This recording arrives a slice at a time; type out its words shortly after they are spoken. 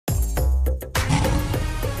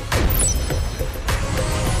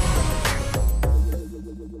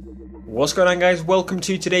What's going on, guys? Welcome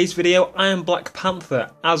to today's video. I am Black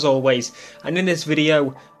Panther as always, and in this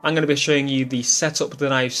video I'm going to be showing you the setup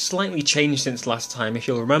that I've slightly changed since last time. If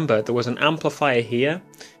you'll remember, there was an amplifier here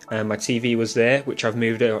and my TV was there, which I've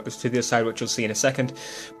moved to the other side, which you'll see in a second.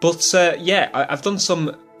 But yeah, I've done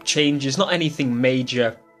some changes, not anything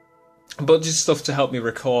major, but just stuff to help me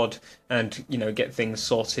record and, you know, get things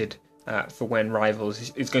sorted for when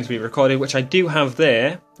Rivals is going to be recorded, which I do have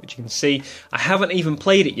there, which you can see. I haven't even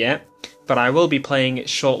played it yet, but I will be playing it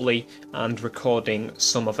shortly and recording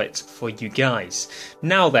some of it for you guys.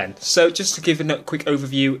 Now then, so just to give a quick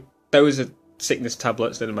overview, those are sickness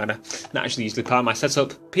tablets, doesn't matter, not actually usually part of my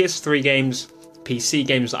setup. PS3 games, PC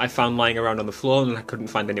games that I found lying around on the floor and I couldn't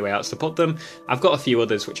find anywhere else to put them. I've got a few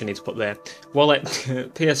others which I need to put there. Wallet,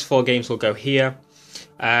 PS4 games will go here.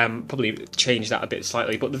 Probably change that a bit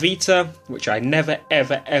slightly, but the Vita, which I never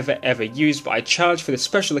ever used, but I charged for the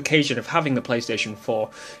special occasion of having the PlayStation 4.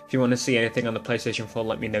 If you want to see anything on the PlayStation 4,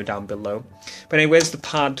 let me know down below. But anyway, where's the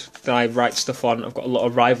pad that I write stuff on? I've got a lot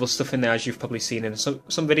of Rival stuff in there, as you've probably seen in some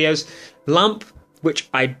videos. Lamp, which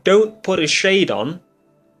I don't put a shade on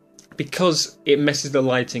because it messes the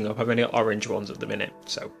lighting up. I've only got orange ones at the minute,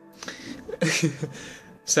 so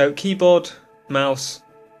so keyboard, mouse,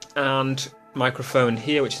 and microphone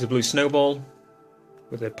here, which is a blue snowball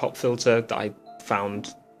with a pop filter that I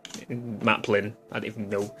found in Maplin. I don't even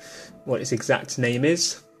know what its exact name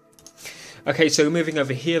is. Okay, so moving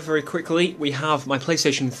over here very quickly, we have my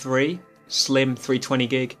PlayStation 3 Slim 320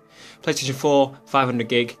 gig, PlayStation 4 500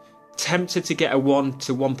 gig. Tempted to get a 1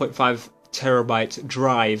 to 1.5 terabyte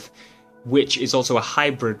drive, which is also a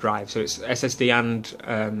hybrid drive, so it's SSD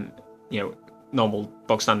and you know, normal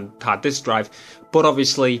box standard hard disk drive, but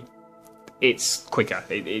obviously it's quicker.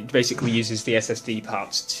 It basically uses the SSD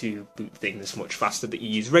parts to boot things much faster that you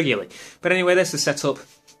use regularly. But anyway, that's the setup.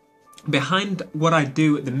 Behind what I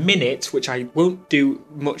do at the minute, which I won't do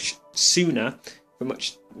much sooner, but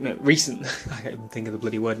much recent, I can't even think of the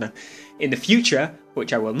bloody word now, in the future,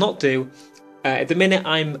 which I will not do, at the minute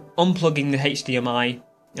I'm unplugging the HDMI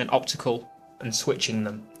and optical and switching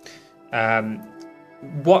them.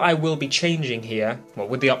 What I will be changing here, well,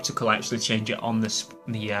 with the optical I actually change it on the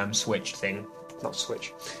switch thing, not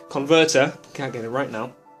switch, converter, can't get it right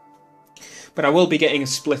now, but I will be getting a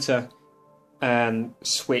splitter and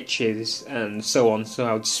switches and so on, so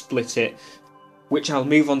I would split it, which I'll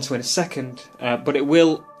move on to in a second, but it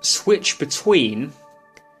will switch between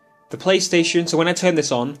the PlayStation, so when I turn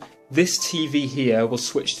this on, this TV here will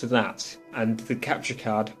switch to that, and the capture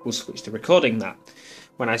card will switch to recording that.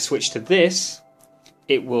 When I switch to this,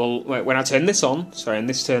 it will, when I turn this on, sorry, and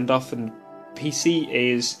this turned off and PC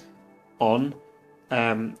is on,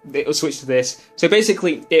 it'll switch to this. So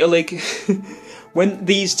basically, it'll like, when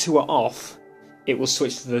these two are off, it will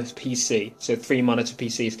switch to the PC, so 3 monitor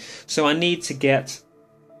PCs. So I need to get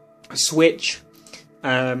a switch,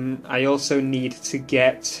 I also need to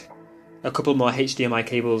get a couple more HDMI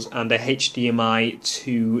cables and a HDMI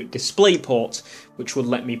to DisplayPort, which will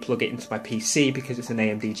let me plug it into my PC because it's an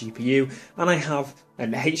AMD GPU, and I have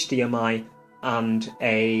an HDMI and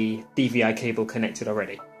a DVI cable connected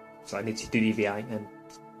already. So I need to do DVI and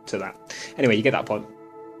to that. Anyway, you get that point.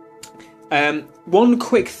 One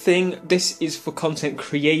quick thing, this is for content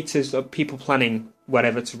creators or people planning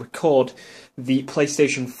whatever to record the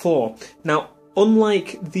PlayStation 4. Now,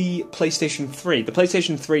 unlike the PlayStation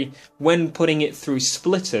 3, when putting it through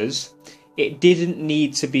splitters, it didn't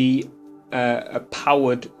need to be a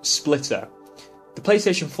powered splitter. The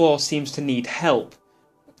PlayStation 4 seems to need help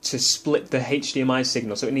to split the HDMI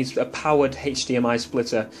signal, so it needs a powered HDMI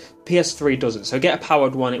splitter. PS3 doesn't, so get a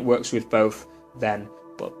powered one, it works with both then,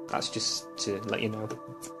 but that's just to let you know.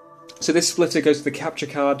 So this splitter goes to the capture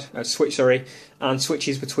card, switch, and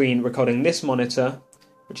switches between recording this monitor,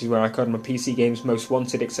 which is where I record my PC games, Most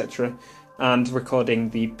Wanted, etc., and recording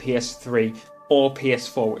the PS3 or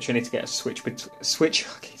PS4, which I need to get a switch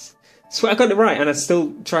okay, I got it right, and I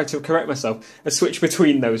still tried to correct myself, a switch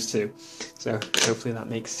between those two. So hopefully that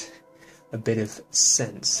makes a bit of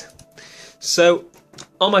sense. So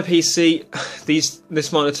on my PC,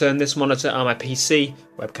 this monitor and this monitor are my PC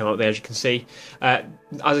webcam up there, as you can see. As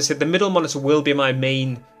I said, the middle monitor will be my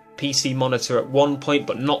main PC monitor at one point,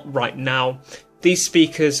 but not right now. These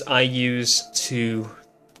speakers I use to,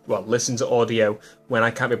 well, listen to audio when I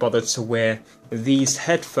can't be bothered to wear these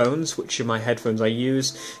headphones, which are my headphones I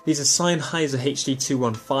use. These are Sennheiser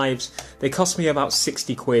HD215s. They cost me about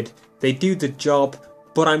 60 quid. They do the job,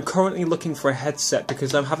 but I'm currently looking for a headset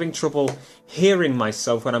because I'm having trouble hearing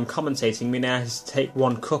myself when I'm commentating, meaning I have to take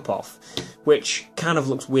one cup off, which kind of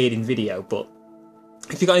looks weird in video, but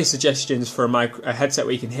if you got any suggestions for a headset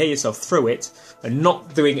where you can hear yourself through it, and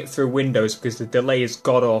not doing it through Windows because the delay is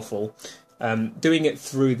god awful, doing it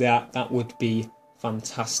through that would be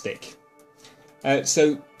fantastic.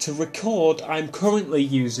 So to record, I'm currently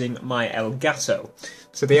using my Elgato.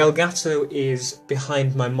 So the Elgato is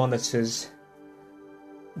behind my monitors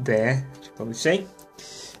there, as you can probably see.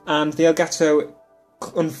 And the Elgato,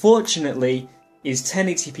 unfortunately, is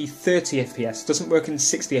 1080p 30 FPS. Doesn't work in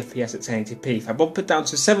 60 FPS at 1080p. If I bump it down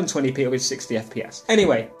to 720p, it'll be 60 FPS.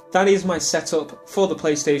 Anyway, that is my setup for the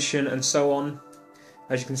PlayStation and so on.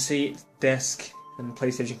 As you can see, desk and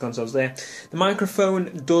PlayStation consoles there. The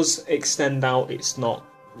microphone does extend out, it's not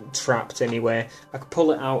trapped anywhere. I can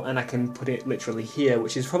pull it out and I can put it literally here,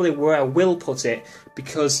 which is probably where I will put it,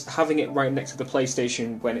 because having it right next to the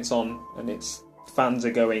PlayStation when it's on and its fans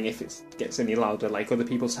are going, if it gets any louder like other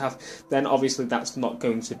people's have, then obviously that's not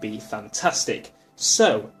going to be fantastic.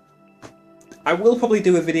 So I will probably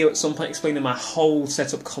do a video at some point explaining my whole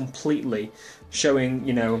setup completely, showing,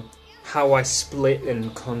 you know, how I split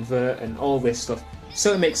and convert and all this stuff,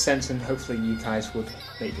 so it makes sense, and hopefully you guys would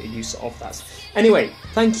make use of that. Anyway,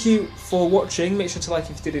 thank you for watching. Make sure to like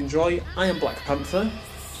if you did enjoy. I am Black Panther,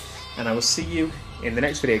 and I will see you in the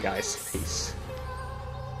next video, guys. Peace.